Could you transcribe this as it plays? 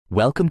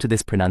Welcome to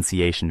this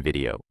pronunciation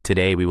video.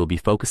 Today we will be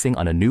focusing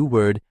on a new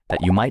word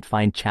that you might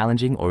find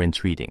challenging or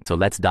intriguing. So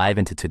let's dive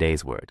into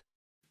today's word.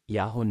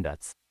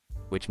 Jahrhunderts,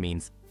 which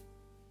means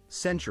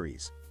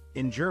centuries,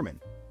 in German,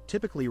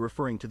 typically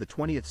referring to the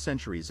 20th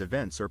century's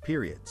events or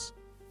periods.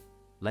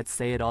 Let's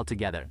say it all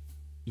together.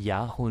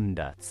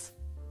 Jahrhunderts.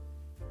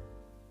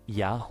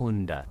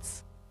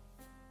 Jahrhunderts.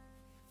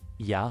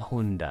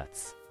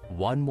 Jahrhunderts.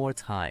 One more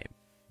time.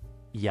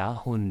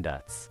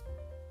 Jahrhunderts.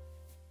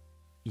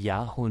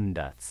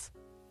 Jahrhunderts.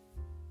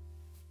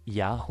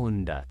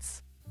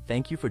 Jahrhunderts.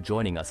 Thank you for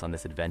joining us on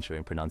this adventure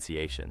in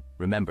pronunciation.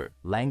 Remember,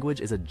 language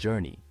is a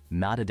journey,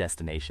 not a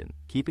destination.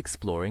 Keep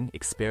exploring,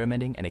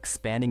 experimenting, and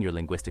expanding your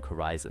linguistic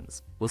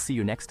horizons. We'll see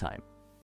you next time.